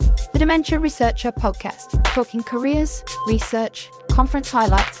Dementia Researcher podcast, talking careers, research, conference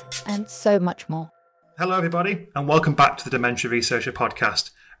highlights, and so much more. Hello, everybody, and welcome back to the Dementia Researcher podcast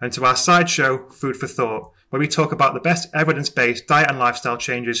and to our sideshow, Food for Thought, where we talk about the best evidence-based diet and lifestyle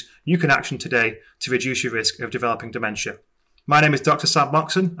changes you can action today to reduce your risk of developing dementia. My name is Dr. Sam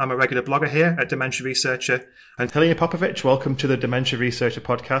Moxon. I'm a regular blogger here at Dementia Researcher. And Helena Popovic, welcome to the Dementia Researcher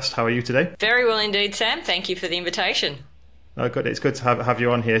podcast. How are you today? Very well indeed, Sam. Thank you for the invitation. Oh, good. It's good to have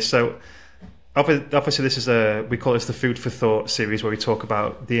you on here. So obviously this is we call this the Food for Thought series, where we talk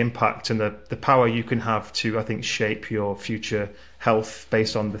about the impact and the power you can have to, I think, shape your future health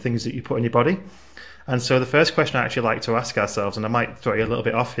based on the things that you put in your body. And so the first question I actually like to ask ourselves, and I might throw you a little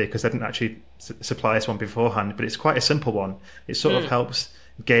bit off here because I didn't actually supply this one beforehand, but it's quite a simple one. It sort of helps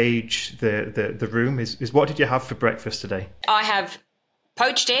gauge the room, is what did you have for breakfast today? I have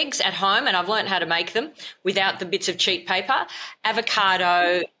poached eggs at home, and I've learned how to make them without the bits of cheap paper,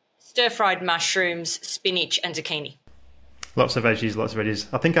 avocado, stir-fried mushrooms, spinach and zucchini. Lots of veggies.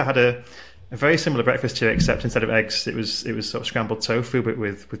 I think I had a very similar breakfast to you, except instead of eggs, it was sort of scrambled tofu, but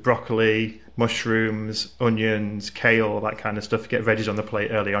with broccoli, mushrooms, onions, kale, that kind of stuff. Get veggies on the plate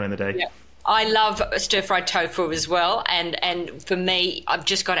early on in the day. Yeah. I love stir-fried tofu as well, and for me, I've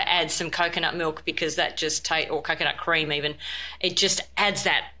just got to add some coconut milk because that just or coconut cream even, it just adds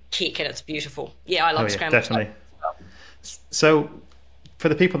that kick and it's beautiful. Yeah, I love scrambled definitely. tofu as well. So for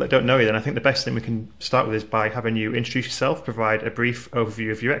the people that don't know you, then I think the best thing we can start with is by having you introduce yourself, provide a brief overview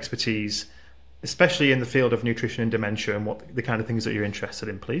of your expertise, especially in the field of nutrition and dementia, and what the kind of things that you're interested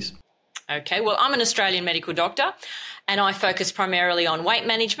in, please. Okay, well, I'm an Australian medical doctor and I focus primarily on weight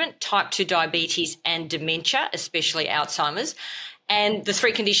management, type 2 diabetes and dementia, especially Alzheimer's. And the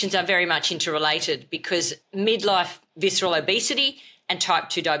three conditions are very much interrelated because midlife visceral obesity and type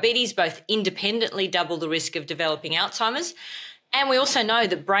 2 diabetes both independently double the risk of developing Alzheimer's. And we also know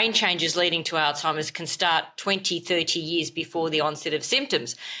that brain changes leading to Alzheimer's can start 20, 30 years before the onset of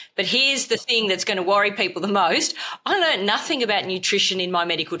symptoms. But here's the thing that's going to worry people the most. I learned nothing about nutrition in my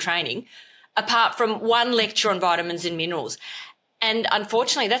medical training apart from one lecture on vitamins and minerals. And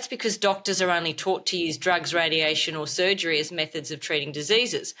unfortunately, that's because doctors are only taught to use drugs, radiation or surgery as methods of treating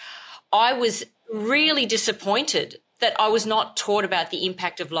diseases. I was really disappointed that I was not taught about the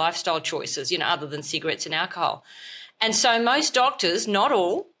impact of lifestyle choices, other than cigarettes and alcohol. And so most doctors, not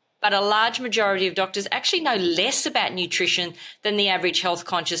all, but a large majority of doctors actually know less about nutrition than the average health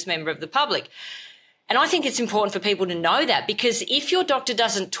conscious member of the public. And I think it's important for people to know that because if your doctor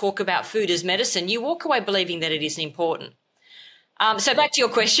doesn't talk about food as medicine, you walk away believing that it isn't important. So back to your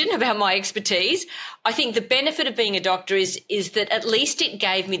question about my expertise, I think the benefit of being a doctor is that at least it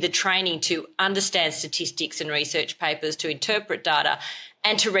gave me the training to understand statistics and research papers, to interpret data,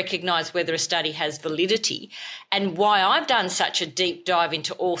 and to recognise whether a study has validity. And why I've done such a deep dive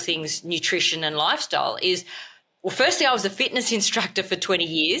into all things nutrition and lifestyle is, well, firstly, I was a fitness instructor for 20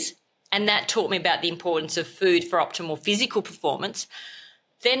 years, and that taught me about the importance of food for optimal physical performance.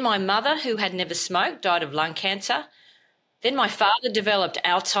 Then my mother, who had never smoked, died of lung cancer. Then my father developed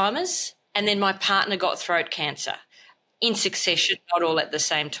Alzheimer's, and then my partner got throat cancer in succession, not all at the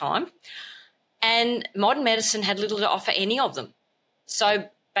same time. And modern medicine had little to offer any of them. So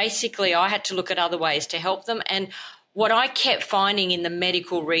basically I had to look at other ways to help them. And what I kept finding in the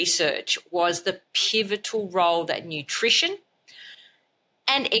medical research was the pivotal role that nutrition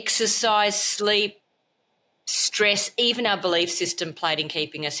and exercise, sleep, stress, even our belief system played in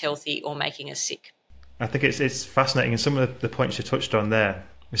keeping us healthy or making us sick. I think it's fascinating. And some of the points you touched on there,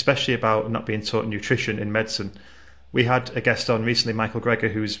 especially about not being taught nutrition in medicine. We had a guest on recently, Michael Greger,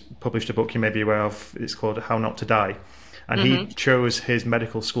 who's published a book you may be aware of. It's called How Not to Die. And he chose his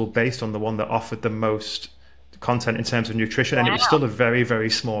medical school based on the one that offered the most content in terms of nutrition. And it was still a very, very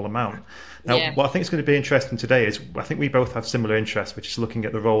small amount. Now, what I think is going to be interesting today is I think we both have similar interests, which is looking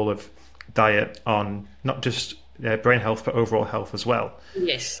at the role of diet on not just brain health, but overall health as well.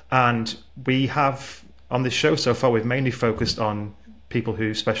 Yes. And we have, on this show so far, we've mainly focused on people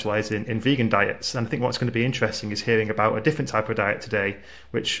who specialize in vegan diets. And I think what's going to be interesting is hearing about a different type of diet today,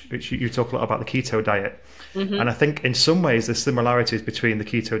 which you talk a lot about, the keto diet. Mm-hmm. And I think in some ways there's similarities between the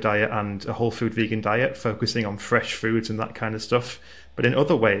keto diet and a whole food vegan diet, focusing on fresh foods and that kind of stuff. But in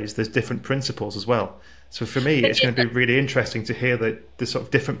other ways, there's different principles as well. So for me, it's going to be really interesting to hear the sort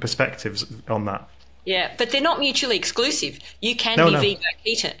of different perspectives on that. Yeah, but they're not mutually exclusive. You can be vegan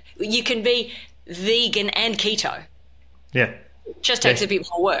keto. You can be vegan and keto. Yeah. It just takes a bit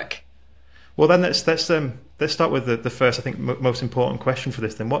more work. Well, then let's start with the first, I think, most important question for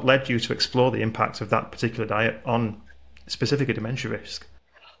this. Then, what led you to explore the impact of that particular diet on specifically dementia risk?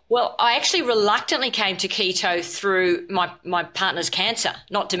 Well, I actually reluctantly came to keto through my partner's cancer,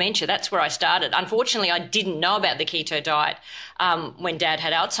 not dementia. That's where I started. Unfortunately, I didn't know about the keto diet when Dad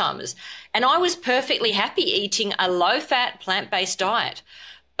had Alzheimer's. And I was perfectly happy eating a low-fat, plant-based diet.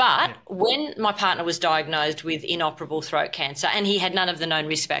 But when my partner was diagnosed with inoperable throat cancer, and he had none of the known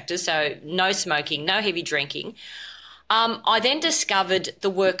risk factors, so no smoking, no heavy drinking, I then discovered the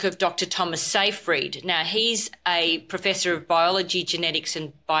work of Dr. Thomas Seyfried. Now, he's a professor of biology, genetics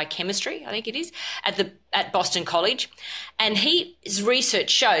and biochemistry, I think it is, at Boston College. And his research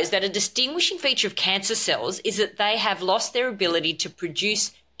shows that a distinguishing feature of cancer cells is that they have lost their ability to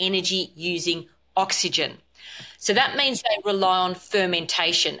produce energy using oxygen. So that means they rely on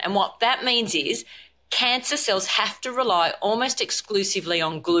fermentation. And what that means is cancer cells have to rely almost exclusively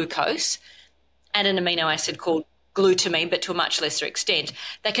on glucose and an amino acid called glutamine, but to a much lesser extent.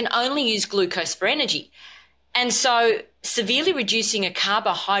 They can only use glucose for energy. And so severely reducing a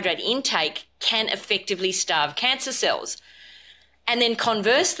carbohydrate intake can effectively starve cancer cells. And then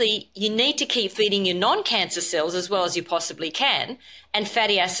conversely, you need to keep feeding your non-cancer cells as well as you possibly can, and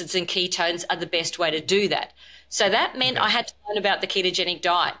fatty acids and ketones are the best way to do that. So that meant I had to learn about the ketogenic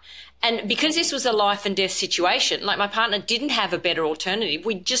diet. And because this was a life and death situation, like my partner didn't have a better alternative,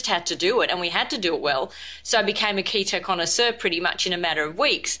 we just had to do it, and we had to do it well. So I became a keto connoisseur pretty much in a matter of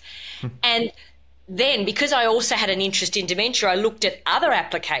weeks. And then because I also had an interest in dementia, I looked at other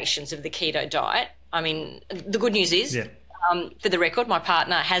applications of the keto diet. I mean, the good news is, for the record, my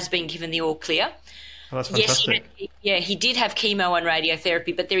partner has been given the all clear. Oh, that's fantastic. Yes, he did have chemo and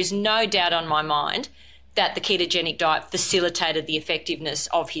radiotherapy, but there is no doubt on my mind that the ketogenic diet facilitated the effectiveness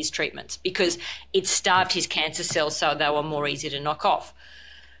of his treatments because it starved his cancer cells so they were more easy to knock off.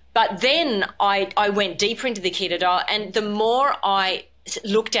 But then I went deeper into the keto diet, and the more I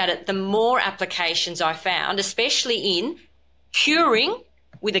looked at it, the more applications I found, especially in curing,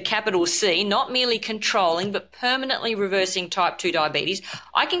 with a capital C, not merely controlling, but permanently reversing type 2 diabetes.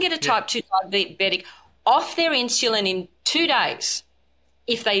 I can get a type 2 diabetic off their insulin in 2 days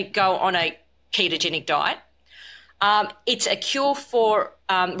if they go on a ketogenic diet. It's a cure for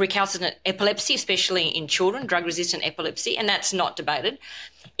recalcitrant epilepsy, especially in children, drug-resistant epilepsy, and that's not debated.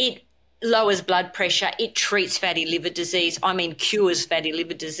 It lowers blood pressure. It treats fatty liver disease. I mean, cures fatty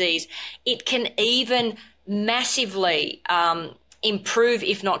liver disease. It can even massively improve,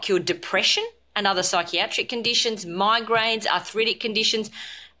 if not cure, depression and other psychiatric conditions, migraines, arthritic conditions,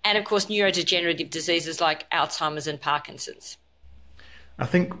 and, of course, neurodegenerative diseases like Alzheimer's and Parkinson's. I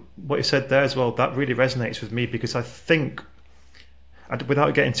think what you said there as well, that really resonates with me because I think,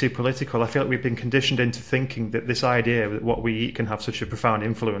 without getting too political, I feel like we've been conditioned into thinking that this idea that what we eat can have such a profound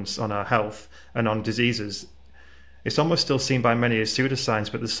influence on our health and on diseases. It's almost still seen by many as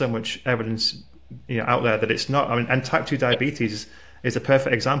pseudoscience, but there's so much evidence out there that it's not. I mean, and type 2 diabetes is a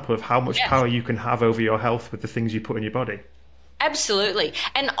perfect example of how much power you can have over your health with the things you put in your body. Absolutely.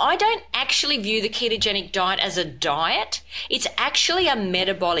 And I don't actually view the ketogenic diet as a diet. It's actually a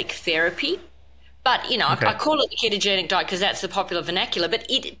metabolic therapy. But, I call it the ketogenic diet because that's the popular vernacular, but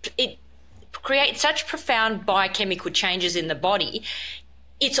it creates such profound biochemical changes in the body.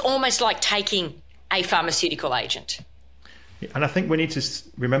 It's almost like taking a pharmaceutical agent. And I think we need to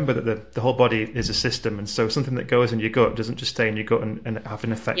remember that the whole body is a system, and so something that goes in your gut doesn't just stay in your gut and have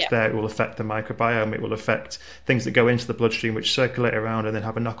an effect there. It will affect the microbiome, it will affect things that go into the bloodstream which circulate around and then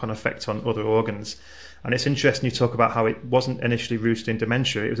have a knock-on effect on other organs. And it's interesting you talk about how it wasn't initially rooted in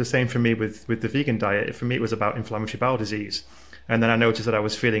dementia. It was the same for me with the vegan diet. For me it was about inflammatory bowel disease. And then I noticed that I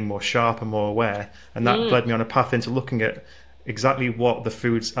was feeling more sharp and more aware, and that led me on a path into looking at exactly what the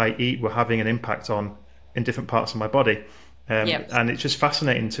foods I eat were having an impact on in different parts of my body. And it's just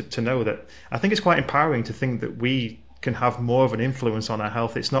fascinating to know that. I think it's quite empowering to think that we can have more of an influence on our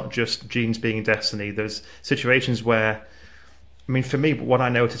health. It's not just genes being destiny. There's situations where, I mean, for me, what I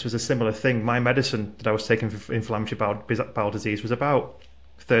noticed was a similar thing. My medicine that I was taking for inflammatory bowel disease was about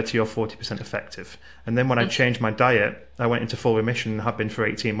 30 or 40% effective. And then when I changed my diet, I went into full remission and have been for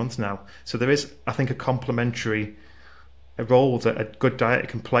 18 months now. So there is, I think, a complementary role that a good diet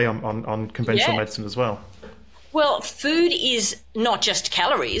can play on conventional medicine as well. Well, food is not just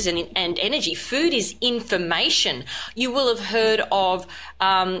calories and energy. Food is information. You will have heard of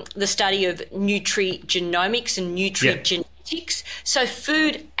the study of nutrigenomics and nutrigenetics. So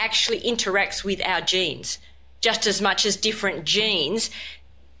food actually interacts with our genes just as much as different genes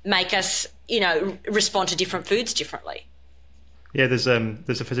make us, respond to different foods differently. Yeah, there's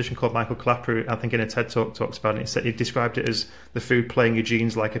a physician called Michael Clapper, I think in a TED Talk talks about it. He described it as the food playing your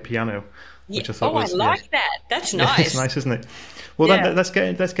genes like a piano. Which I thought was, I like that. That's nice. It's nice, isn't it? Well, let's get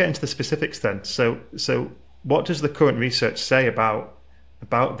into the specifics then. So what does the current research say about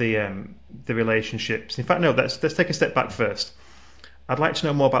about the relationships. In fact, no, let's take a step back first. I'd like to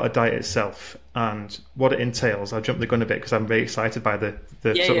know more about the diet itself and what it entails. I'll jump the gun a bit because I'm very excited by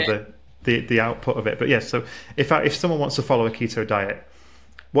the output of it. But yes, so if someone wants to follow a keto diet,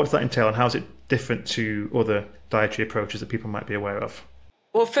 what does that entail, and how is it different to other dietary approaches that people might be aware of?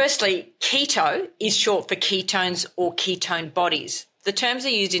 Well, firstly, keto is short for ketones or ketone bodies. The terms are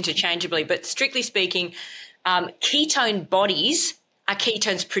used interchangeably, but strictly speaking, ketone bodies are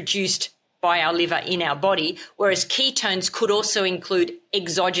ketones produced by our liver in our body, whereas ketones could also include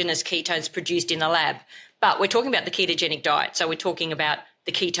exogenous ketones produced in the lab. But we're talking about the ketogenic diet, so we're talking about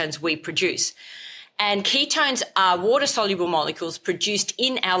the ketones we produce. And ketones are water-soluble molecules produced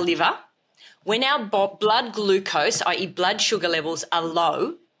in our liver when our blood glucose, i.e. blood sugar levels, are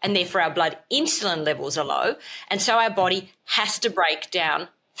low, and therefore our blood insulin levels are low, and so our body has to break down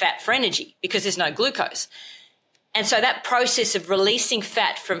fat for energy because there's no glucose. And so that process of releasing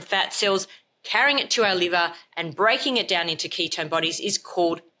fat from fat cells, carrying it to our liver and breaking it down into ketone bodies is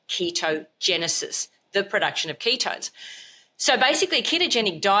called ketogenesis, the production of ketones. So basically, a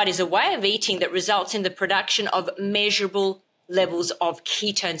ketogenic diet is a way of eating that results in the production of measurable levels of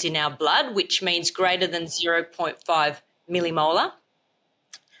ketones in our blood, which means greater than 0.5 millimolar.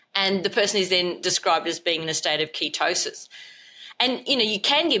 And the person is then described as being in a state of ketosis. And, you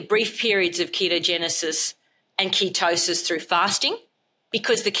can get brief periods of ketogenesis and ketosis through fasting,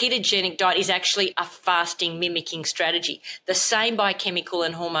 because the ketogenic diet is actually a fasting mimicking strategy. The same biochemical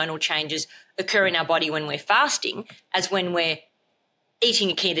and hormonal changes occur in our body when we're fasting as when we're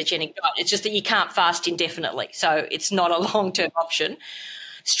eating a ketogenic diet. It's just that you can't fast indefinitely, so it's not a long-term option.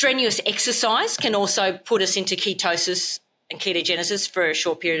 Strenuous exercise can also put us into ketosis and ketogenesis for a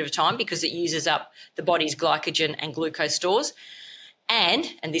short period of time because it uses up the body's glycogen and glucose stores. And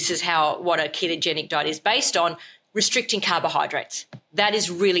this is what a ketogenic diet is based on, restricting carbohydrates. That is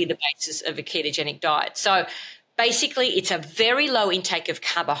really the basis of a ketogenic diet. So basically, it's a very low intake of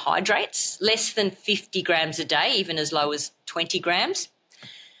carbohydrates, less than 50 grams a day, even as low as 20 grams.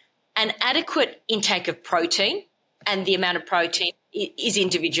 An adequate intake of protein, and the amount of protein is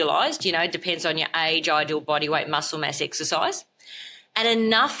individualised, it depends on your age, ideal body weight, muscle mass, exercise. And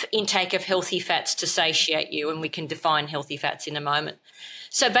enough intake of healthy fats to satiate you, and we can define healthy fats in a moment.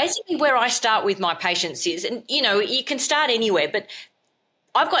 So basically where I start with my patients is, and, you can start anywhere, but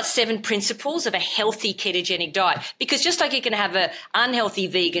I've got 7 principles of a healthy ketogenic diet, because just like you can have an unhealthy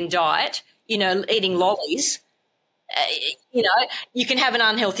vegan diet, eating lollies, you can have an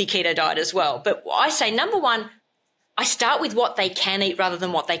unhealthy keto diet as well. But I say, number one, I start with what they can eat rather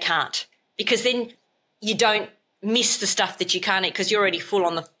than what they can't, because then you don't miss the stuff that you can't eat because you're already full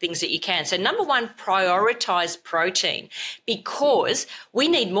on the things that you can. So number one, prioritise protein, because we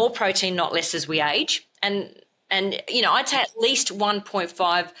need more protein, not less, as we age. And I'd say at least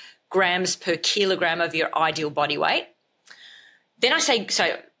 1.5 grams per kilogram of your ideal body weight. Then I say,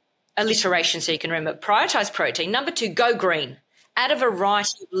 so alliteration so you can remember, prioritise protein. Number 2, go green. Add a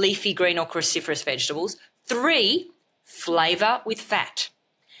variety of leafy green or cruciferous vegetables. 3, flavour with fat.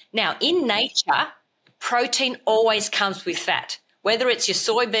 Now, in nature, protein always comes with fat, whether it's your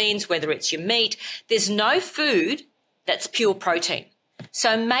soybeans, whether it's your meat. There's no food that's pure protein.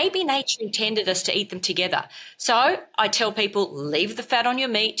 So maybe nature intended us to eat them together. So I tell people, leave the fat on your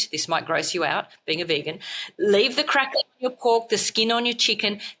meat. This might gross you out, being a vegan. Leave the crackling on your pork, the skin on your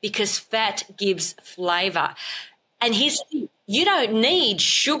chicken, because fat gives flavour. And here's the thing, you don't need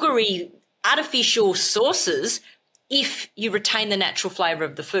sugary, artificial sauces if you retain the natural flavour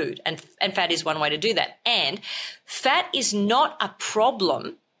of the food, and fat is one way to do that. And fat is not a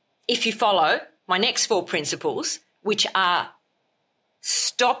problem if you follow my next 4 principles, which are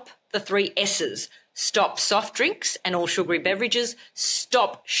stop the 3 S's. Stop soft drinks and all sugary beverages,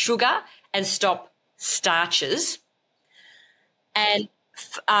 stop sugar, and stop starches. And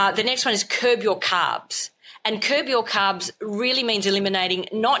the next one is curb your carbs. And curb your carbs really means eliminating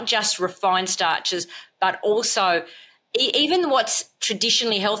not just refined starches, but also even what's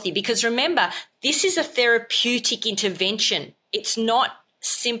traditionally healthy. Because remember, this is a therapeutic intervention. It's not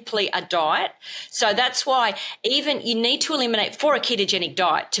simply a diet. So that's why even you need to eliminate, for a ketogenic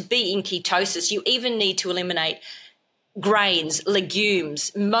diet, to be in ketosis, you even need to eliminate grains,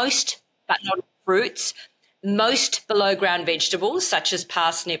 legumes, most but not fruits, most below ground vegetables such as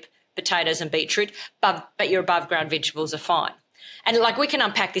parsnip, potatoes and beetroot, but your above ground vegetables are fine. And we can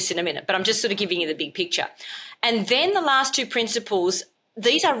unpack this in a minute, but I'm just sort of giving you the big picture. And then the last 2 principles,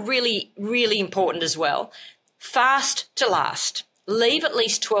 these are really, really important as well. Fast to last. Leave at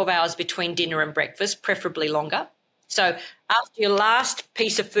least 12 hours between dinner and breakfast, preferably longer. So after your last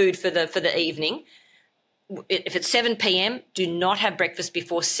piece of food for the evening, if it's 7 p.m., do not have breakfast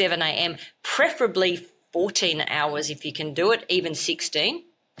before 7 a.m., preferably 14 hours if you can do it, even 16.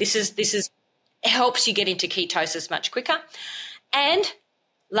 This is helps you get into ketosis much quicker. And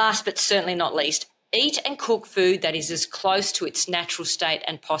last but certainly not least, eat and cook food that is as close to its natural state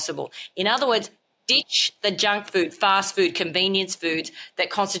and possible. In other words, ditch the junk food, fast food, convenience foods that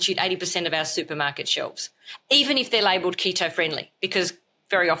constitute 80% of our supermarket shelves, even if they're labelled keto-friendly, because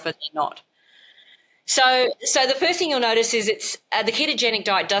very often they're not. So the first thing you'll notice is it's the ketogenic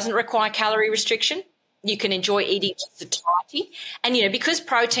diet doesn't require calorie restriction. You can enjoy eating satiety. And, because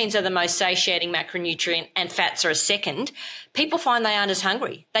proteins are the most satiating macronutrient and fats are a second, people find they aren't as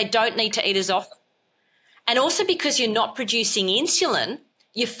hungry. They don't need to eat as often. And also because you're not producing insulin,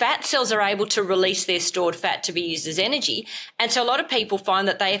 your fat cells are able to release their stored fat to be used as energy. And so a lot of people find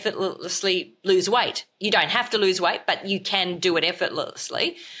that they effortlessly lose weight. You don't have to lose weight, but you can do it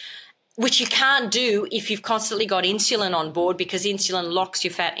effortlessly, which you can't do if you've constantly got insulin on board, because insulin locks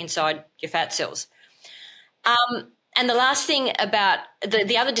your fat inside your fat cells. And the last thing about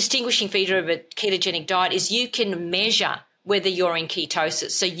the other distinguishing feature of a ketogenic diet is you can measure whether you're in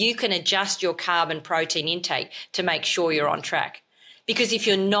ketosis. So you can adjust your carb and protein intake to make sure you're on track. Because if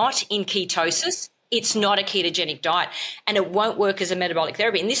you're not in ketosis, it's not a ketogenic diet and it won't work as a metabolic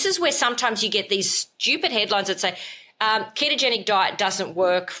therapy. And this is where sometimes you get these stupid headlines that say, ketogenic diet doesn't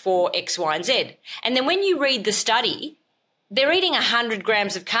work for X, Y, and Z. And then when you read the study, they're eating 100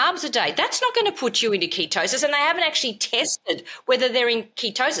 grams of carbs a day. That's not going to put you into ketosis, and they haven't actually tested whether they're in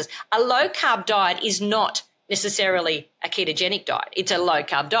ketosis. A low-carb diet is not necessarily a ketogenic diet. It's a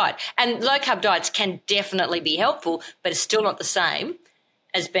low-carb diet. And low-carb diets can definitely be helpful, but it's still not the same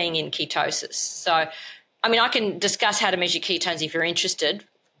as being in ketosis. So, I can discuss how to measure ketones if you're interested.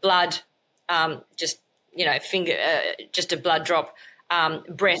 Blood, just a blood drop,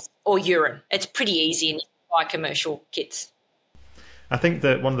 breath or urine. It's pretty easy in buy commercial kits. I think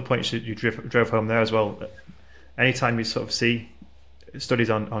that one of the points that you drove home there as well, anytime you sort of see studies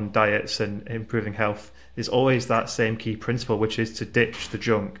on diets and improving health, there's always that same key principle, which is to ditch the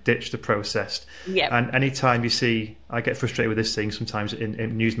junk, ditch the processed. Yep. And anytime you see, I get frustrated with this thing sometimes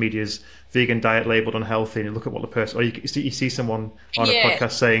in news media's vegan diet labelled unhealthy, and you look at what the person, or you see someone on a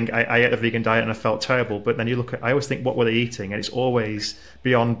podcast saying, I ate a vegan diet and I felt terrible, but then you look at, I always think, what were they eating? And it's always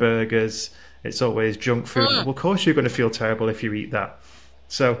Beyond Burgers, it's always junk food. Well, of course you're going to feel terrible if you eat that.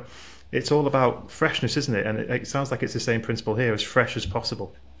 So it's all about freshness, isn't it? And it sounds like it's the same principle here, as fresh as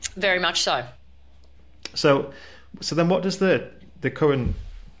possible. Very much so. So then what does the current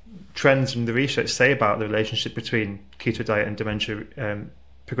trends and the research say about the relationship between keto diet and dementia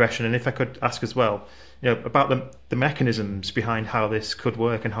progression? And if I could ask as well, about the mechanisms behind how this could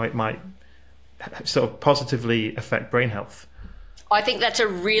work and how it might sort of positively affect brain health. I think that's a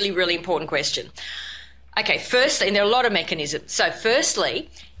really, really important question. Okay, firstly, and there are a lot of mechanisms. So firstly,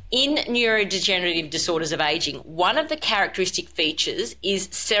 in neurodegenerative disorders of aging, one of the characteristic features is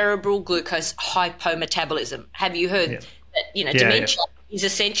cerebral glucose hypometabolism. Have you heard that, dementia is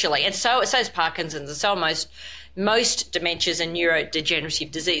essentially, and so is Parkinson's, and so are most dementias and neurodegenerative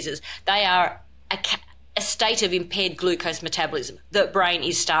diseases, they are a state of impaired glucose metabolism. The brain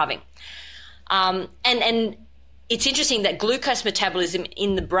is starving. And it's interesting that glucose metabolism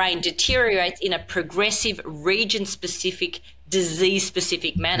in the brain deteriorates in a progressive, region-specific,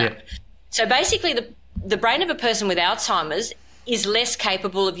 disease-specific manner. Yeah. So basically the brain of a person with Alzheimer's is less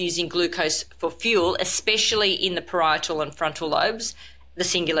capable of using glucose for fuel, especially in the parietal and frontal lobes, the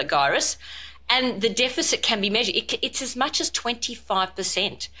cingulate gyrus, and the deficit can be measured. It's as much as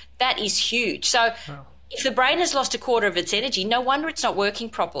 25%. That is huge. So if the brain has lost a quarter of its energy, no wonder it's not working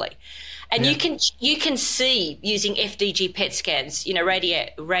properly. And you can see using FDG PET scans,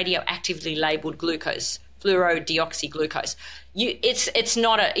 radioactively labelled glucose, fluorodeoxyglucose. It's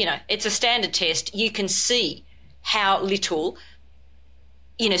not it's a standard test. You can see how little,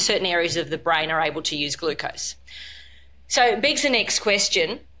 certain areas of the brain are able to use glucose. So it begs the next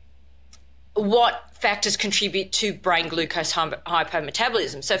question: what factors contribute to brain glucose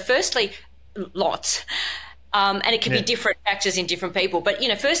hypometabolism? So firstly, lots. And it can be different factors in different people. But,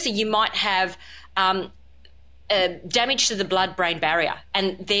 firstly, you might have damage to the blood-brain barrier,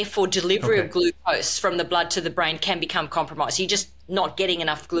 and therefore delivery of glucose from the blood to the brain can become compromised. You're just not getting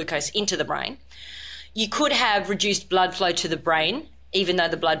enough glucose into the brain. You could have reduced blood flow to the brain, even though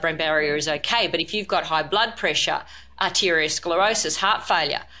the blood-brain barrier is okay. But if you've got high blood pressure, arteriosclerosis, heart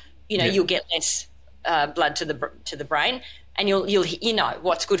failure, you'll get less blood to the brain, and you'll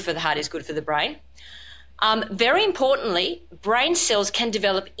what's good for the heart is good for the brain. Very importantly, brain cells can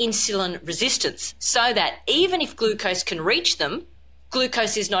develop insulin resistance, so that even if glucose can reach them,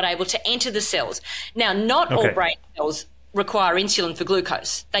 glucose is not able to enter the cells. Now, not all brain cells require insulin for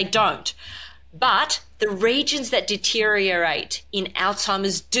glucose. They don't. But the regions that deteriorate in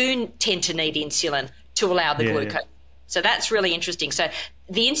Alzheimer's do tend to need insulin to allow the glucose. Yeah. So that's really interesting. So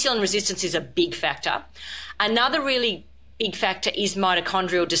the insulin resistance is a big factor. Another really big factor is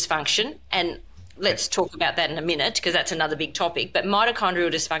mitochondrial dysfunction. And let's talk about that in a minute because that's another big topic. But mitochondrial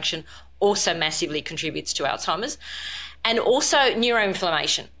dysfunction also massively contributes to Alzheimer's. And also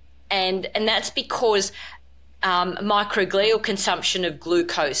neuroinflammation. And that's because microglial consumption of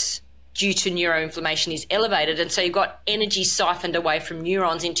glucose due to neuroinflammation is elevated, and so you've got energy siphoned away from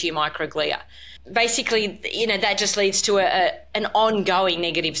neurons into your microglia. Basically, that just leads to an ongoing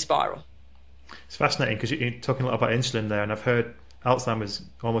negative spiral. It's fascinating because you're talking a lot about insulin there, and I've heard Alzheimer's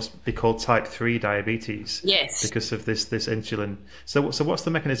almost be called type 3 diabetes. Yes. Because of this insulin. So what's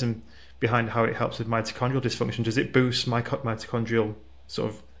the mechanism behind how it helps with mitochondrial dysfunction? Does it boost mitochondrial sort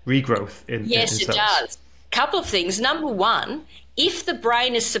of regrowth in Yes, in it cells? does. Couple of things. Number one, if the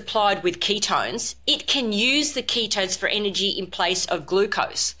brain is supplied with ketones, it can use the ketones for energy in place of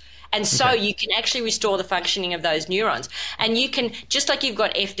glucose. And so you can actually restore the functioning of those neurons. And you can, just like you've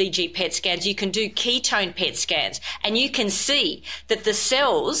got FDG PET scans, you can do ketone PET scans. And you can see that the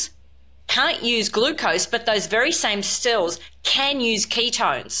cells can't use glucose, but those very same cells can use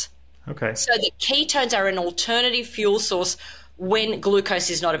ketones. Okay. So the ketones are an alternative fuel source when glucose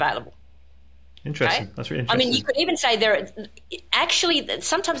is not available. Interesting. Okay? That's really interesting. I mean, you could even say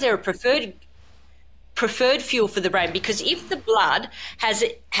sometimes they're a preferred fuel for the brain, because if the blood has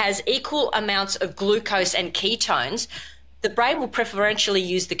equal amounts of glucose and ketones, the brain will preferentially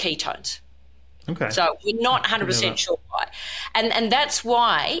use the ketones. Okay. So we're not 100% sure why. And that's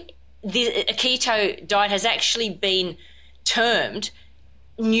why a keto diet has actually been termed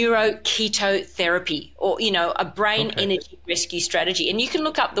neuroketotherapy, or a brain energy rescue strategy. And you can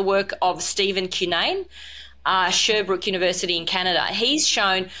look up the work of Stephen Cunane, Sherbrooke University in Canada. He's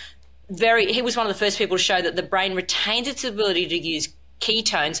shown he was one of the first people to show that the brain retains its ability to use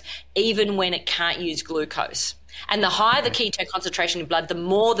ketones even when it can't use glucose. And the higher the ketone concentration in blood, the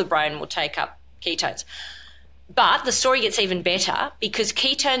more the brain will take up ketones. But the story gets even better, because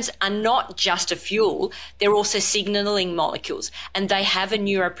ketones are not just a fuel, they're also signaling molecules, and they have a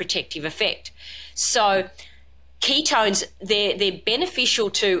neuroprotective effect. So ketones, they're beneficial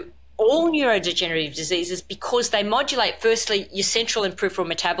to all neurodegenerative diseases because they modulate, firstly, your central and peripheral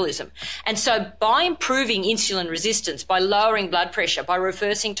metabolism. And so by improving insulin resistance, by lowering blood pressure, by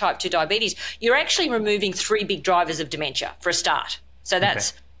reversing type 2 diabetes, you're actually removing 3 big drivers of dementia for a start. So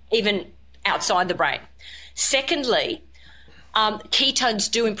that's even outside the brain. Secondly, ketones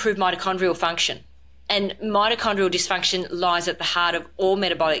do improve mitochondrial function, and mitochondrial dysfunction lies at the heart of all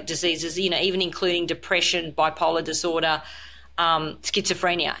metabolic diseases, even including depression, bipolar disorder,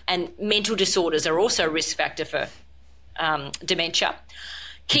 schizophrenia, and mental disorders are also a risk factor for dementia.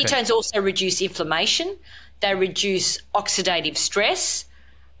 Ketones also reduce inflammation. They reduce oxidative stress.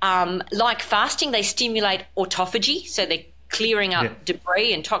 Like fasting, they stimulate autophagy, so they're clearing up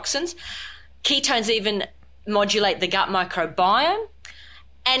debris and toxins. Ketones even modulate the gut microbiome,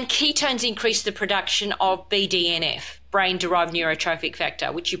 and ketones increase the production of BDNF, brain-derived neurotrophic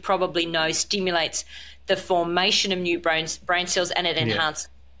factor, which you probably know stimulates the formation of new brain cells, and it enhances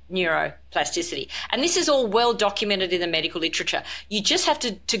neuroplasticity. And this is all well documented in the medical literature. You just have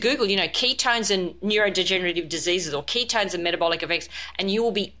to Google, ketones and neurodegenerative diseases, or ketones and metabolic effects, and you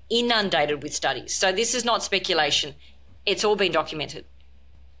will be inundated with studies. So this is not speculation. It's all been documented.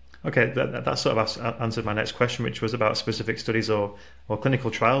 Okay, that sort of answered my next question, which was about specific studies or clinical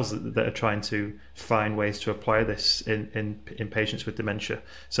trials that are trying to find ways to apply this in patients with dementia.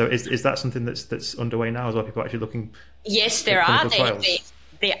 So is that something that's underway now as well? People are actually looking? Yes, there are.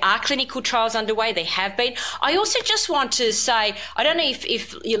 There are clinical trials underway. There have been. I also just want to say, I don't know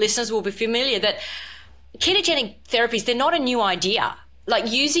if your listeners will be familiar, that ketogenic therapies, they're not a new idea.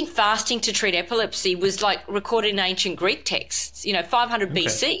 Like using fasting to treat epilepsy was recorded in ancient Greek texts, 500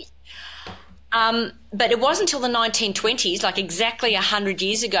 BC. But it wasn't until the 1920s, exactly 100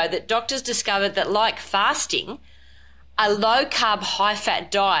 years ago, that doctors discovered that, like fasting, a low-carb, high-fat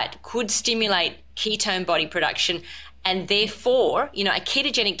diet could stimulate ketone body production, and therefore, a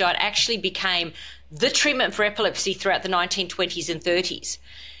ketogenic diet actually became the treatment for epilepsy throughout the 1920s and 30s.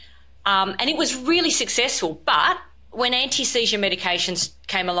 And it was really successful, but when anti-seizure medications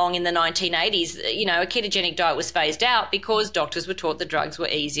came along in the 1980s, a ketogenic diet was phased out because doctors were taught the drugs were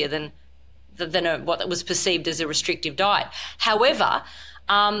easier than what was perceived as a restrictive diet. However,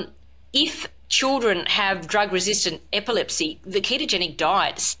 if children have drug-resistant epilepsy, the ketogenic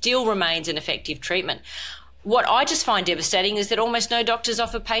diet still remains an effective treatment. what I just find devastating is that almost no doctors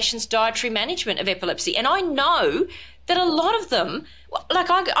offer patients dietary management of epilepsy. And I know that a lot of them, like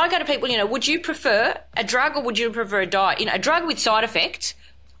I go to people, would you prefer a drug or would you prefer a diet? A drug with side effects,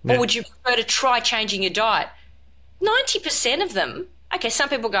 or would you prefer to try changing your diet? 90% of them, okay, some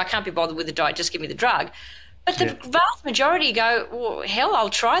people go, I can't be bothered with the diet, just give me the drug. But the vast majority go, well, hell, I'll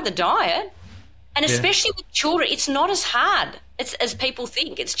try the diet. And especially with children, it's not as hard as people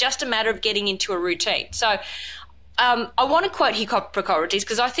think. It's just a matter of getting into a routine. So I want to quote Hippocrates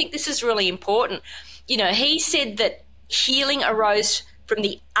because I think this is really important. He said that healing arose from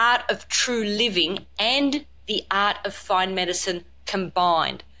the art of true living and the art of fine medicine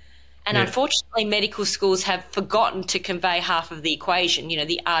combined. And unfortunately, medical schools have forgotten to convey half of the equation,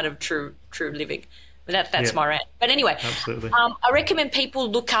 the art of true living. But that's my rant. But anyway, absolutely. I recommend people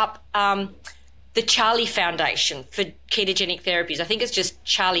look up the Charlie Foundation for Ketogenic Therapies. I think it's just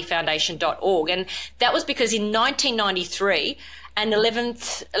charliefoundation.org. And that was because in 1993,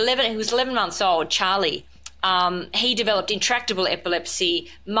 he was 11 months old, Charlie, he developed intractable epilepsy,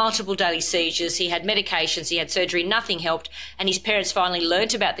 multiple daily seizures. He had medications, he had surgery, nothing helped. And his parents finally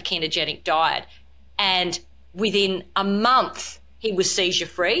learnt about the ketogenic diet. And within a month, he was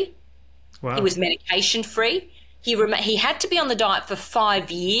seizure-free. Wow. He was medication-free. He had to be on the diet for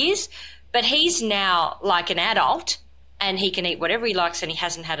 5 years, but he's now like an adult and he can eat whatever he likes and he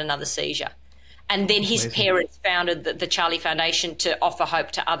hasn't had another seizure. And then his parents founded the Charlie Foundation to offer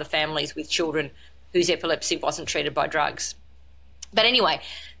hope to other families with children whose epilepsy wasn't treated by drugs. But anyway,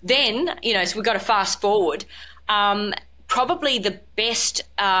 then, so we've got to fast forward. Probably the best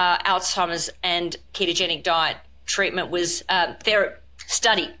Alzheimer's and ketogenic diet treatment was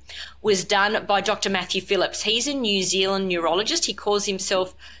study was done by Dr. Matthew Phillips. He's a New Zealand neurologist. He calls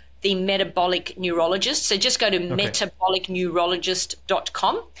himself the metabolic neurologist. So just go to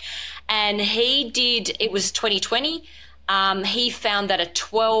metabolicneurologist.com. And it was 2020. He found that a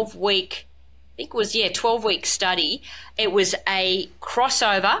 12-week study. It was a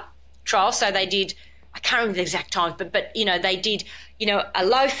crossover trial. So they did, I can't remember the exact time, but they did, a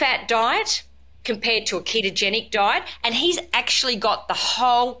low-fat diet compared to a ketogenic diet, and he's actually got the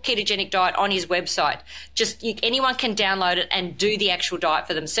whole ketogenic diet on his website. Anyone can download it and do the actual diet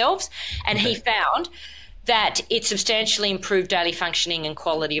for themselves. And he found that it substantially improved daily functioning and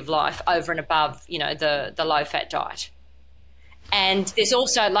quality of life over and above, the low-fat diet. And there's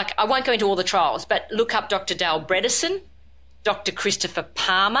also, I won't go into all the trials, but look up Dr. Dale Bredesen, Dr. Christopher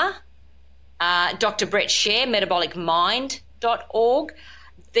Palmer, Dr. Brett Scher, metabolicmind.org.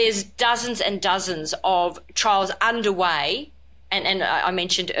 There's dozens and dozens of trials underway, and I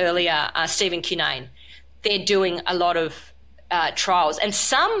mentioned earlier Stephen Cunane. They're doing a lot of trials, and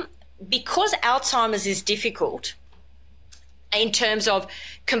some, because Alzheimer's is difficult in terms of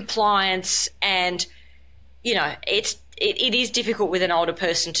compliance, and it is difficult with an older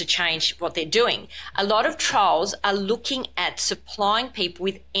person to change what they're doing. A lot of trials are looking at supplying people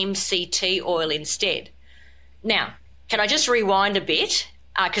with MCT oil instead. Now, can I just rewind a bit?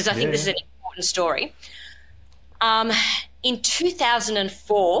 Because I think this is an important story. In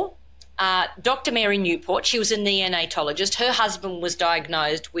 2004, Dr. Mary Newport, she was a neonatologist. Her husband was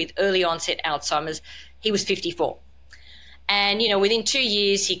diagnosed with early onset Alzheimer's. He was 54. And, within 2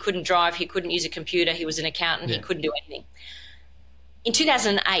 years, he couldn't drive, he couldn't use a computer, he was an accountant, he couldn't do anything. In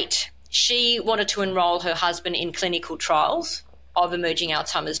 2008, she wanted to enroll her husband in clinical trials of emerging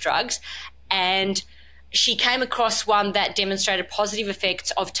Alzheimer's drugs, and she came across one that demonstrated positive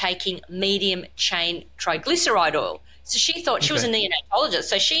effects of taking medium-chain triglyceride oil. So she thought, she was a neonatologist,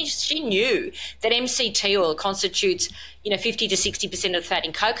 so she knew that MCT oil constitutes, 50 to 60% of the fat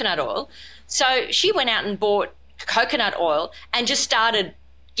in coconut oil. So she went out and bought coconut oil and just started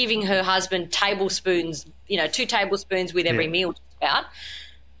giving her husband tablespoons, 2 tablespoons with every meal just about.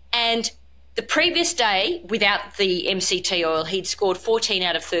 And the previous day, without the MCT oil, he'd scored 14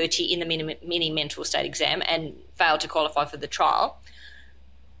 out of 30 in the mini mental state exam and failed to qualify for the trial.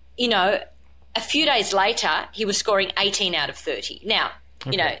 A few days later, he was scoring 18 out of 30. Now,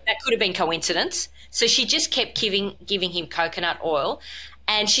 that could have been coincidence. So she just kept giving him coconut oil,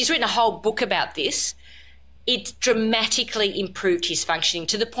 and she's written a whole book about this. It dramatically improved his functioning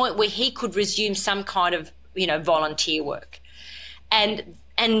to the point where he could resume some kind of, volunteer work. And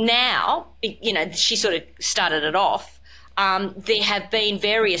now, she sort of started it off. There have been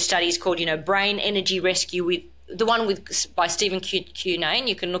various studies called, Brain Energy Rescue by Stephen Cunane.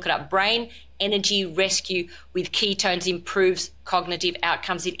 You can look it up. Brain Energy Rescue with Ketones Improves Cognitive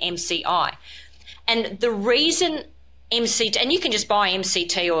Outcomes in MCI. And the reason MCT, and you can just buy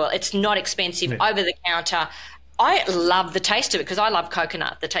MCT oil. It's not expensive, over the counter. I love the taste of it because I love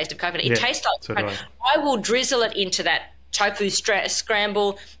coconut, the taste of coconut. It tastes like so do I will drizzle it into that tofu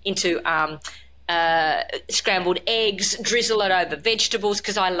scramble, into scrambled eggs, drizzle it over vegetables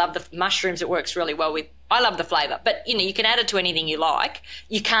because I love the mushrooms. It works really well with. I love the flavour, but you can add it to anything you like.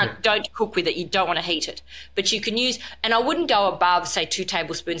 You can't. Don't cook with it. You don't want to heat it, but you can use. And I wouldn't go above, say, 2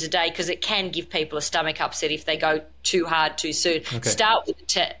 tablespoons a day because it can give people a stomach upset if they go too hard too soon. Okay. Start with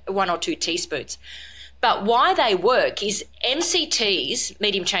 1 or 2 teaspoons. But why they work is MCTs,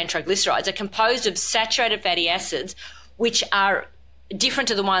 medium chain triglycerides, are composed of saturated fatty acids, which are different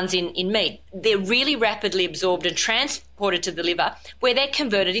to the ones in meat. They're really rapidly absorbed and transported to the liver where they're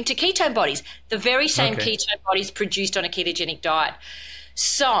converted into ketone bodies, the very same ketone bodies produced on a ketogenic diet.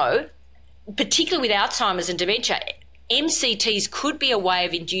 So, particularly with Alzheimer's and dementia, MCTs could be a way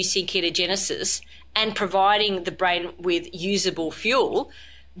of inducing ketogenesis and providing the brain with usable fuel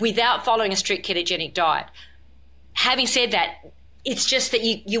without following a strict ketogenic diet. Having said that, it's just that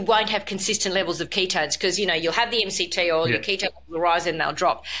you won't have consistent levels of ketones because, you'll have the MCT oil, your ketone will rise and they'll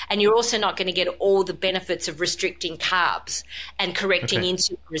drop. And you're also not going to get all the benefits of restricting carbs and correcting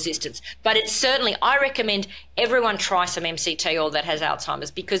insulin resistance. But it's certainly, I recommend everyone try some MCT oil that has Alzheimer's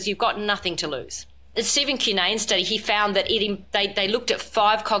because you've got nothing to lose. The Stephen Cunane's study, he found that they looked at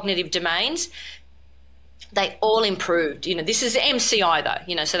 5 cognitive domains. They all improved. This is MCI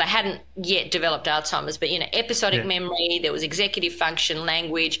though, so they hadn't yet developed Alzheimer's, but, episodic memory, there was executive function,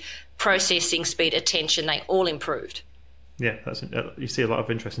 language, processing speed, attention, they all improved. Yeah, you see a lot of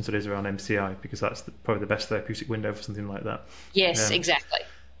interesting studies around MCI because that's probably the best therapeutic window for something like that. Yes, exactly.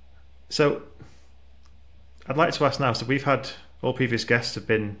 So I'd like to ask now, so we've had, all previous guests have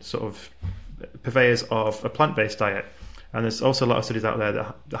been sort of purveyors of a plant-based diet. And there's also a lot of studies out there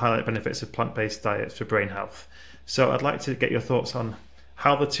that highlight benefits of plant-based diets for brain health. So I'd like to get your thoughts on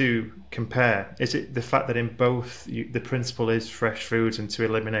how the two compare. Is it the fact that in both the principle is fresh foods and to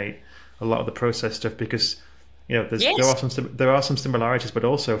eliminate a lot of the processed stuff? Because there are some similarities, but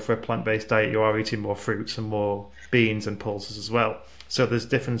also for a plant-based diet, you are eating more fruits and more beans and pulses as well. So there's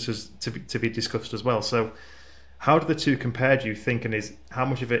differences to be discussed as well. So how do the two compare, do you think, and how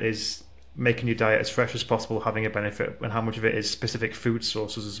much of it is making your diet as fresh as possible having a benefit, and how much of it is specific food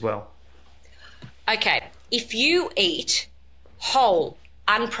sources as well? Okay, if you eat whole,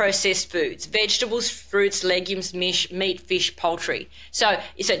 unprocessed foods, vegetables, fruits, legumes, meat, fish, poultry, so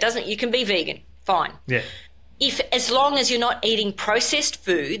it doesn't. You can be vegan, fine. Yeah. As long as you're not eating processed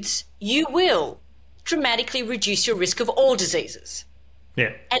foods, you will dramatically reduce your risk of all diseases.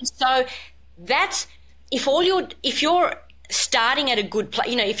 Yeah. And so that's if you're starting at a good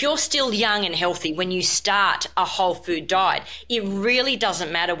place, if you're still young and healthy when you start a whole food diet, it really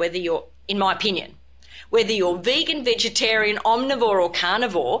doesn't matter whether you're, in my opinion, whether you're vegan, vegetarian, omnivore or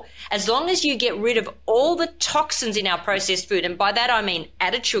carnivore, as long as you get rid of all the toxins in our processed food, and by that I mean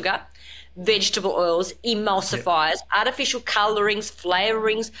added sugar, vegetable oils, emulsifiers, artificial colorings,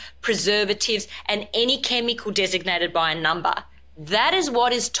 flavorings, preservatives, and any chemical designated by a number, that is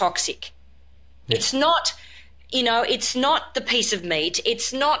what is toxic. Yeah. It's not... it's not the piece of meat.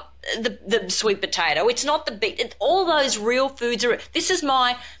 It's not the sweet potato. It's not the beet. All those real foods are. This is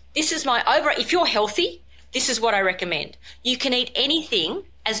my if you're healthy, this is what I recommend. You can eat anything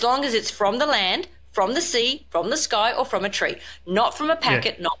as long as it's from the land, from the sea, from the sky, or from a tree. Not from a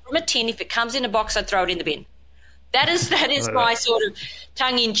packet, not from a tin. If it comes in a box, I'd throw it in the bin. That is my sort of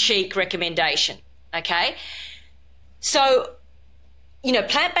tongue-in-cheek recommendation. Okay, so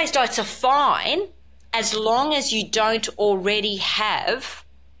plant-based diets are fine as long as you don't already have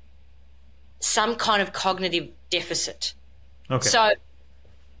some kind of cognitive deficit. Okay. So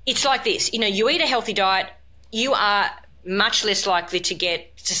it's like this, you eat a healthy diet, you are much less likely to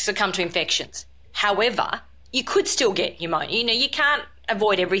succumb to infections. However, you could still get pneumonia. You can't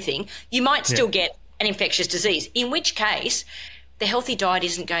avoid everything. You might still get an infectious disease, in which case the healthy diet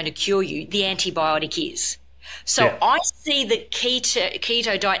isn't going to cure you. The antibiotic is. So I see the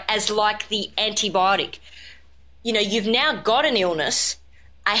keto diet as like the antibiotic. You've now got an illness,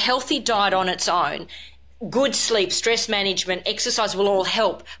 a healthy diet on its own, good sleep, stress management, exercise will all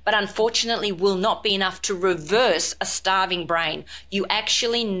help, but unfortunately will not be enough to reverse a starving brain. You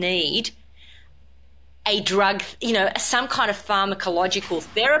actually need a drug, some kind of pharmacological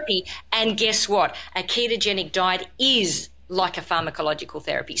therapy. And guess what? A ketogenic diet is like a pharmacological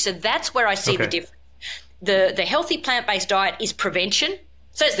therapy. So that's where I see the difference. The healthy plant-based diet is prevention.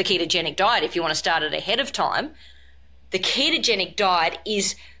 So it's the ketogenic diet if you want to start it ahead of time. The ketogenic diet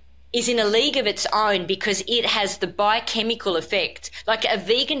is is in a league of its own because it has the biochemical effect. Like a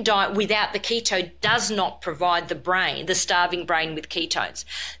vegan diet without the keto does not provide the starving brain with ketones.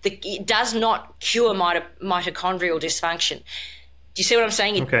 It does not cure mitochondrial dysfunction. Do you see what I'm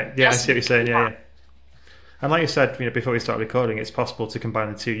saying? Okay, yeah, I see what you're saying, yeah. And like you said, before we start recording, it's possible to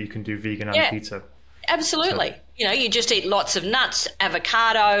combine the two. You can do vegan and keto. Absolutely. So, you just eat lots of nuts,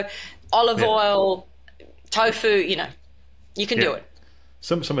 avocado, olive oil, tofu, you can do it.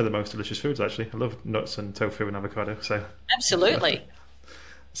 Some of the most delicious foods, actually. I love nuts and tofu and avocado. So absolutely.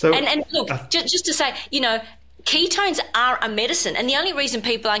 So and look, just to say, ketones are a medicine, and the only reason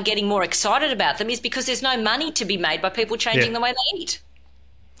people aren't getting more excited about them is because there's no money to be made by people changing the way they eat.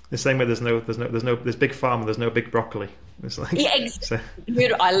 The same way there's big pharma, there's no big broccoli. It's like,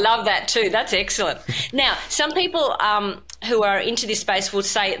 I love that too. That's excellent. Now, some people who are into this space will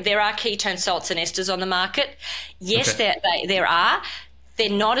say there are ketone salts and esters on the market. Yes, there are. They're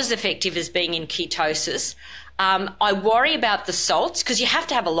not as effective as being in ketosis. I worry about the salts because you have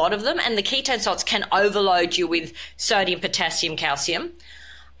to have a lot of them, and the ketone salts can overload you with sodium, potassium, calcium.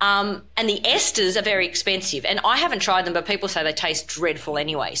 And the esters are very expensive, and I haven't tried them, but people say they taste dreadful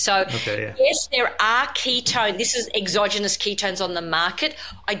anyway. So, yes, there are this is exogenous ketones on the market.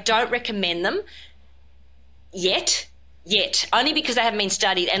 I don't recommend them yet, only because they haven't been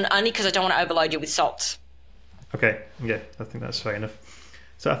studied and only because I don't want to overload you with salts. Okay, yeah, I think that's fair enough.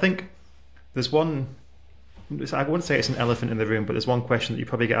 So I think there's one, I wouldn't say it's an elephant in the room, but there's one question that you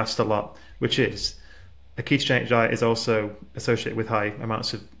probably get asked a lot, which is, a ketogenic diet is also associated with high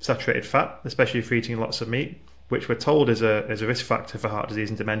amounts of saturated fat, especially if you're eating lots of meat, which we're told is a risk factor for heart disease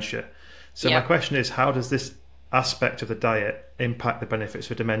and dementia. So my question is, how does this aspect of the diet impact the benefits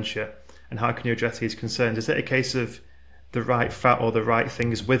for dementia, and how can you address these concerns? Is it a case of the right fat or the right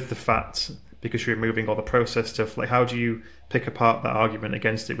things with the fat because you're removing all the processed stuff? Like, how do you pick apart that argument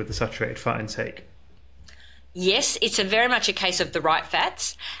against it with the saturated fat intake? Yes, it's very much a case of the right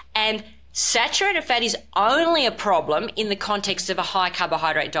fats, and saturated fat is only a problem in the context of a high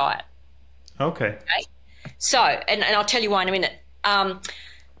carbohydrate diet. Okay. So, and I'll tell you why in a minute.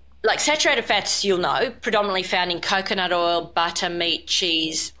 Like saturated fats, you'll know, predominantly found in coconut oil, butter, meat,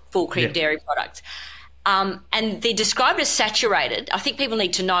 cheese, full cream dairy products. And they're described as saturated. I think people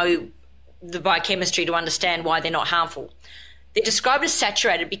need to know the biochemistry to understand why they're not harmful. They're described as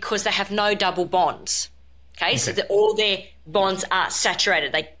saturated because they have no double bonds. Okay. So all their bonds are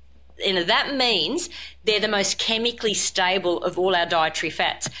saturated. That means they're the most chemically stable of all our dietary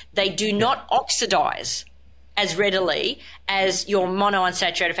fats. They do not oxidize as readily as your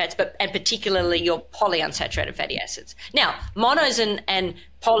monounsaturated fats, and particularly your polyunsaturated fatty acids. Now, monos and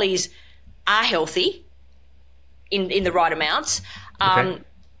polys are healthy in the right amounts,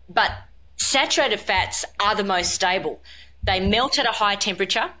 but saturated fats are the most stable. They melt at a high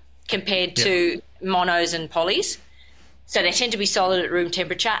temperature compared to monos and polys. So they tend to be solid at room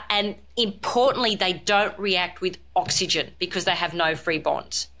temperature, and importantly, they don't react with oxygen because they have no free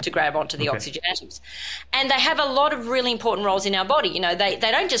bonds to grab onto the oxygen atoms. And they have a lot of really important roles in our body. They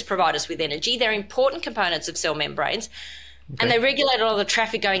don't just provide us with energy. They're important components of cell membranes, and they regulate all the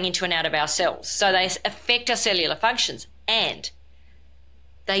traffic going into and out of our cells. So they affect our cellular functions, and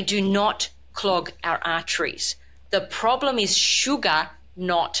they do not clog our arteries. The problem is sugar,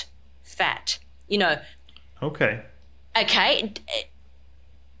 not fat. Okay.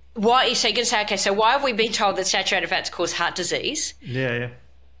 Why? So you're going to say, so why have we been told that saturated fats cause heart disease? Yeah.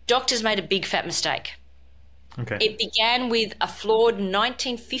 Doctors made a big fat mistake. Okay. It began with a flawed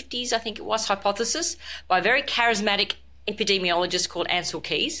 1950s, I think it was, hypothesis by a very charismatic epidemiologist called Ansel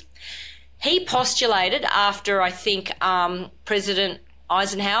Keys. He postulated after, I think, President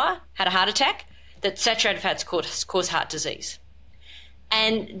Eisenhower had a heart attack, that saturated fats cause heart disease.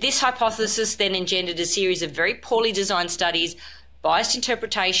 And this hypothesis then engendered a series of very poorly designed studies, biased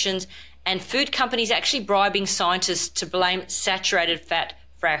interpretations, and food companies actually bribing scientists to blame saturated fat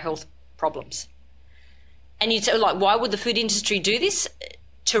for our health problems. And you'd say, why would the food industry do this?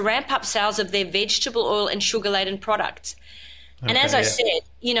 To ramp up sales of their vegetable oil and sugar-laden products. And as I said,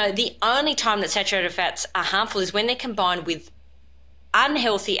 the only time that saturated fats are harmful is when they're combined with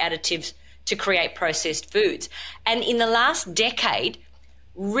unhealthy additives to create processed foods. And in the last decade,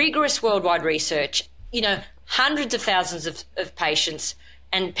 rigorous worldwide research, hundreds of thousands of patients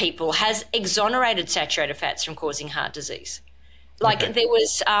and people has exonerated saturated fats from causing heart disease.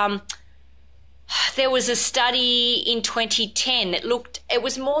 There was a study in 2010 it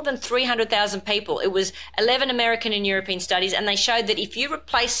was more than 300,000 people. It was 11 American and European studies, and they showed that if you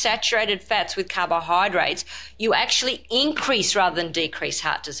replace saturated fats with carbohydrates, you actually increase rather than decrease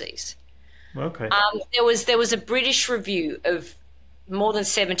heart disease. Okay. There was a British review of more than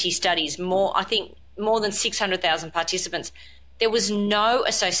 70 studies, I think more than 600,000 participants. There was no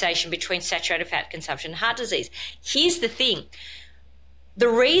association between saturated fat consumption and heart disease. Here's the thing. The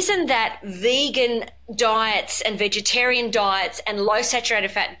reason that vegan diets and vegetarian diets and low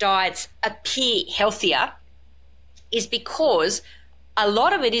saturated fat diets appear healthier is because a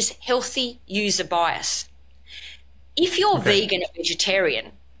lot of it is healthy user bias. If you're vegan or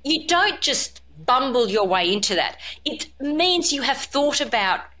vegetarian, you don't just bumble your way into that. It means you have thought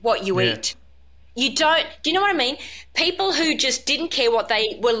about what you eat. You don't, do you know what I mean? People who just didn't care what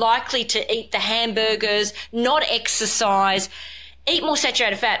they were likely to eat, the hamburgers, not exercise, eat more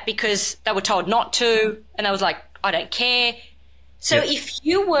saturated fat because they were told not to, and they was like, I don't care. So if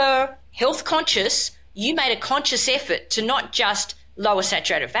you were health conscious, you made a conscious effort to not just lower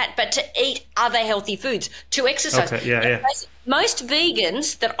saturated fat, but to eat other healthy foods, to exercise. Most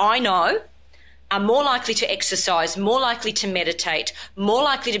vegans that I know are more likely to exercise, more likely to meditate, more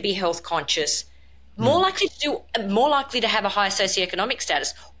likely to be health conscious, more likely to have a high socioeconomic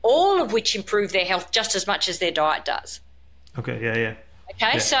status, all of which improve their health just as much as their diet does. So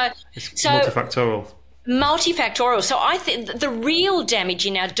it's multifactorial. Multifactorial. So I think the real damage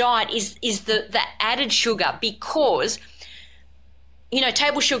in our diet is the added sugar, because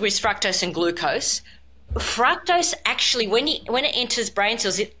table sugar is fructose and glucose. Fructose actually, when it enters brain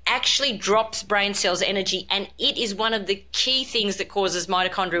cells, it actually drops brain cells' energy, and it is one of the key things that causes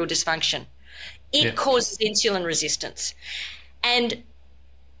mitochondrial dysfunction. It causes insulin resistance. And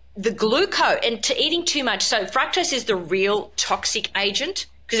the glucose, and to eating too much, so fructose is the real toxic agent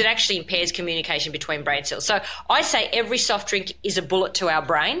because it actually impairs communication between brain cells. So I say every soft drink is a bullet to our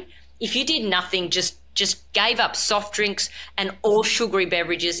brain. If you did nothing, just gave up soft drinks and all sugary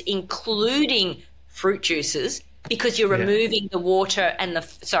beverages, including fruit juices, because you're removing the water and the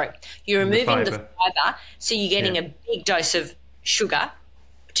fiber, so you're getting a big dose of sugar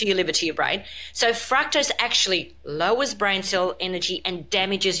to your liver, to your brain. So fructose actually lowers brain cell energy and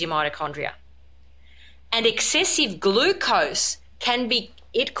damages your mitochondria. And excessive glucose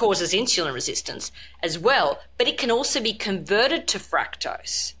it causes insulin resistance as well, but it can also be converted to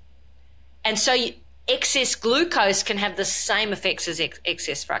fructose. And so excess glucose can have the same effects as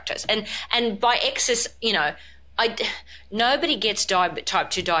excess fructose. And by excess, nobody gets type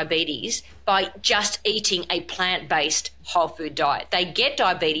 2 diabetes by just eating a plant-based whole food diet. They get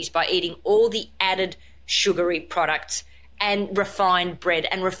diabetes by eating all the added sugary products and refined bread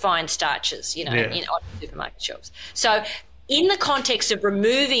and refined starches, on supermarket shelves. So in the context of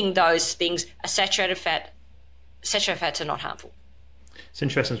removing those things, saturated fats are not harmful. It's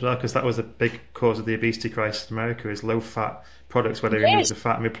interesting as well, because that was a big cause of the obesity crisis in America, is low-fat products where they remove the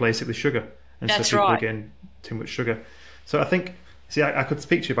fat and replace it with sugar. And so people are getting too much sugar. So I think, I could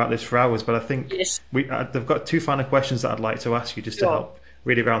speak to you about this for hours, but I think they've got two final questions that I'd like to ask you just to help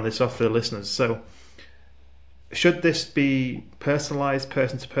really round this off for the listeners. So should this be personalised,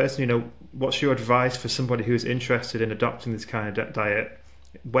 person to person? What's your advice for somebody who's interested in adopting this kind of diet?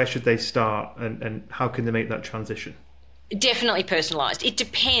 Where should they start, and how can they make that transition? Definitely personalised. It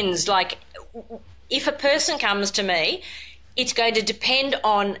depends. Like, if a person comes to me, it's going to depend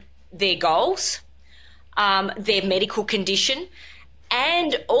on their goals, their medical condition,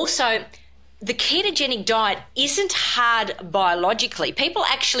 and also the ketogenic diet isn't hard biologically. People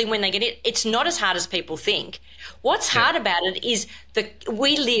actually, when they get it, it's not as hard as people think. What's hard about it is that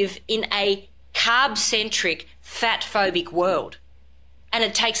we live in a carb-centric, fat-phobic world. And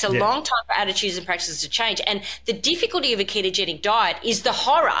it takes a long time for attitudes and practices to change. And the difficulty of a ketogenic diet is the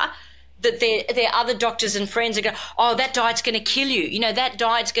horror that their other doctors and friends are going, oh, that diet's going to kill you. That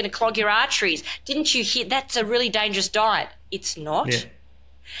diet's going to clog your arteries. Didn't you hear? That's a really dangerous diet. It's not. Yeah.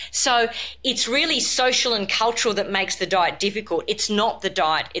 So it's really social and cultural that makes the diet difficult. It's not the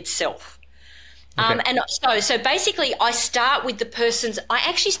diet itself. Okay. And so basically I actually start with the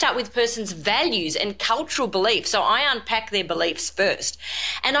person's values and cultural beliefs. So I unpack their beliefs first,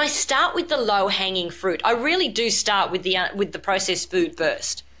 and I start with the low-hanging fruit. I really do start with the processed food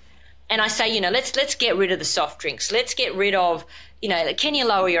first. And I say, let's get rid of the soft drinks. Let's get rid of, can you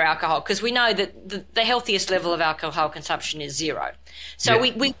lower your alcohol? Because we know that the healthiest level of alcohol consumption is 0. So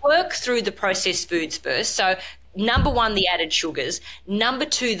we work through the processed foods first. So number 1, the added sugars. Number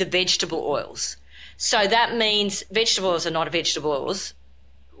 2, the vegetable oils. So that means vegetable oils are not vegetable oils.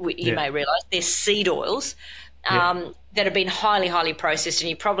 You may realise they're seed oils that have been highly, highly processed, and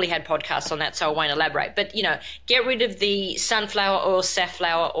you probably had podcasts on that, so I won't elaborate. But, get rid of the sunflower oil,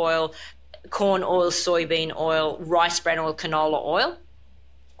 safflower oil, corn oil, soybean oil, rice bran oil, canola oil,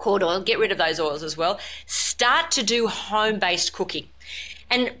 cord oil. Get rid of those oils as well. Start to do home-based cooking.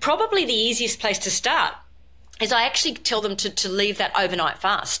 And probably the easiest place to start, is I actually tell them to leave that overnight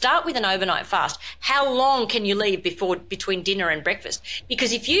fast. Start with an overnight fast. How long can you leave between dinner and breakfast?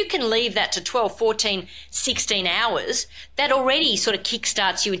 Because if you can leave that to 12, 14, 16 hours, that already sort of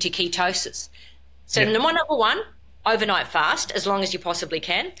kickstarts you into ketosis. So number one, overnight fast as long as you possibly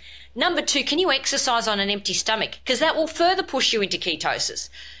can. Number two, can you exercise on an empty stomach? Because that will further push you into ketosis.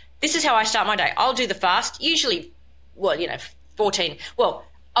 This is how I start my day. I'll do the fast, usually, 14. Well,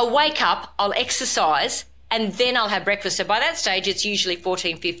 I'll wake up, I'll exercise, and then I'll have breakfast. So by that stage, it's usually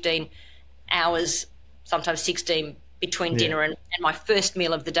 14, 15 hours, sometimes 16 between dinner and my first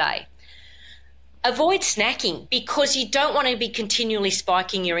meal of the day. Avoid snacking because you don't want to be continually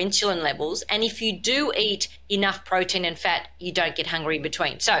spiking your insulin levels. And if you do eat enough protein and fat, you don't get hungry in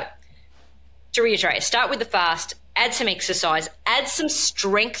between. So to reiterate, start with the fast, add some exercise, add some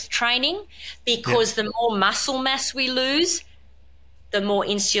strength training because the more muscle mass we lose, the more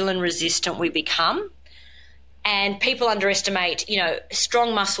insulin resistant we become. And people underestimate,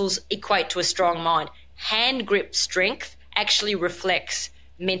 strong muscles equate to a strong mind. Hand grip strength actually reflects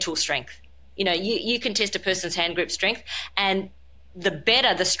mental strength. You can test a person's hand grip strength, and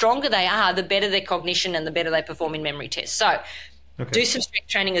the stronger they are, the better their cognition and the better they perform in memory tests. So do some strength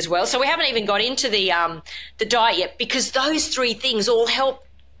training as well. So we haven't even got into the diet yet because those three things all help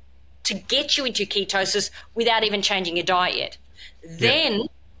to get you into ketosis without even changing your diet yet. Then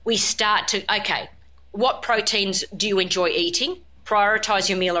we start to, what proteins do you enjoy eating? Prioritize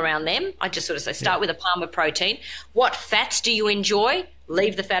your meal around them. I just sort of say start with a palm of protein. What fats do you enjoy?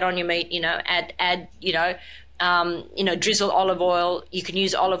 Leave the fat on your meat, add drizzle olive oil. You can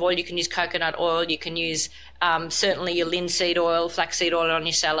use olive oil, you can use coconut oil, you can use certainly your linseed oil, flaxseed oil on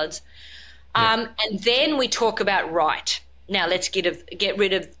your salads. And then we talk about Now let's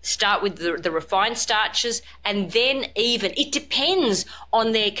start with the refined starches, and then it depends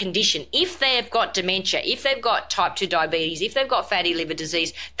on their condition. If they have got dementia, if they've got type 2 diabetes, if they've got fatty liver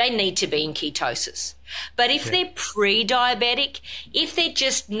disease, they need to be in ketosis. But if they're pre-diabetic, if they're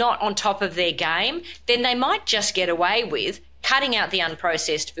just not on top of their game, then they might just get away with cutting out the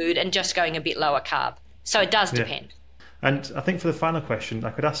unprocessed food and just going a bit lower carb. So it does depend. And I think for the final question,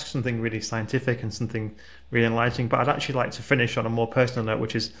 I could ask something really scientific and something really enlightening, but I'd actually like to finish on a more personal note,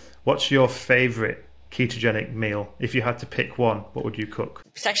 which is, what's your favourite ketogenic meal? If you had to pick one, what would you cook?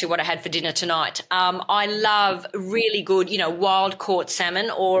 It's actually what I had for dinner tonight. I love really good, wild caught salmon,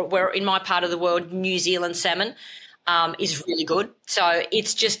 or where in my part of the world, New Zealand salmon is really good. So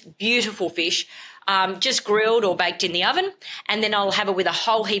it's just beautiful fish. Just grilled or baked in the oven, and then I'll have it with a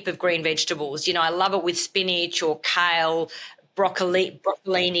whole heap of green vegetables. I love it with spinach or kale,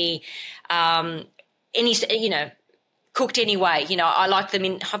 broccolini, cooked any way. I like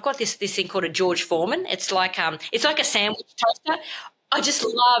them I've got this thing called a George Foreman. It's like a sandwich toaster. I just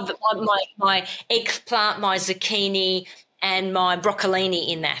love my eggplant, my zucchini, and my broccolini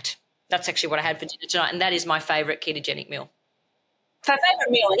in that. That's actually what I had for dinner tonight, and that is my favourite ketogenic meal. My favourite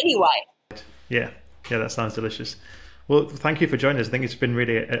meal anyway. Yeah, that sounds delicious. Well, thank you for joining us. I think it's been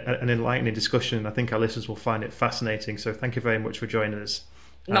really an enlightening discussion. I think our listeners will find it fascinating. So thank you very much for joining us.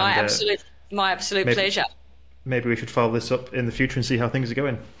 My absolute pleasure. Maybe we should follow this up in the future and see how things are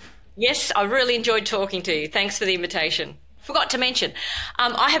going. Yes, I really enjoyed talking to you. Thanks for the invitation. Forgot to mention,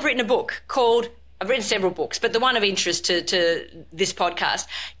 I have written a book called, I've written several books, but the one of interest to this podcast,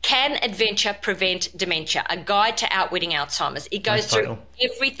 Can Adventure Prevent Dementia? A Guide to Outwitting Alzheimer's. It goes through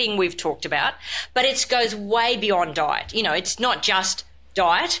everything we've talked about, but it goes way beyond diet. It's not just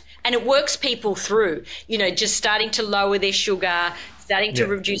diet, and it works people through, just starting to lower their sugar, starting to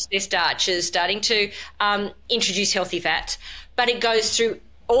reduce their starches, starting to introduce healthy fats. But it goes through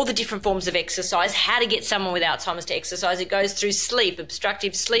all the different forms of exercise, how to get someone with Alzheimer's to exercise. It goes through sleep,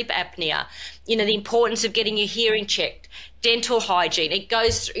 obstructive sleep apnea, the importance of getting your hearing checked, dental hygiene. It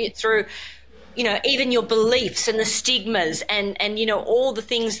goes through, even your beliefs and the stigmas and all the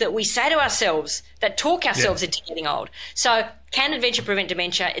things that we say to ourselves that talk ourselves into getting old. So Can Adventure Prevent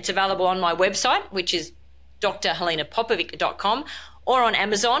Dementia? It's available on my website, which is drhelenapopovic.com, or on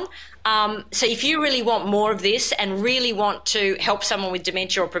Amazon. So if you really want more of this and really want to help someone with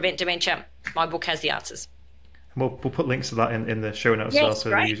dementia or prevent dementia, my book has the answers. We'll put links to that in the show notes as well, so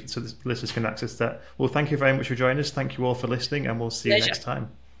the listeners can access that. Well, thank you very much for joining us. Thank you all for listening, and we'll see you next time.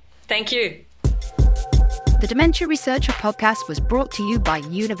 Thank you. The Dementia Researcher podcast was brought to you by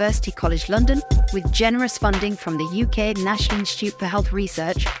University College London with generous funding from the UK National Institute for Health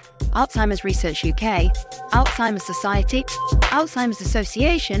Research, Alzheimer's Research UK, Alzheimer's Society, Alzheimer's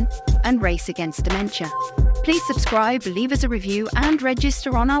Association, and Race Against Dementia. Please subscribe, leave us a review, and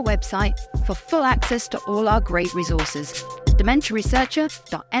register on our website for full access to all our great resources.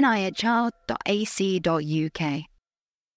 dementiaresearcher.nihr.ac.uk.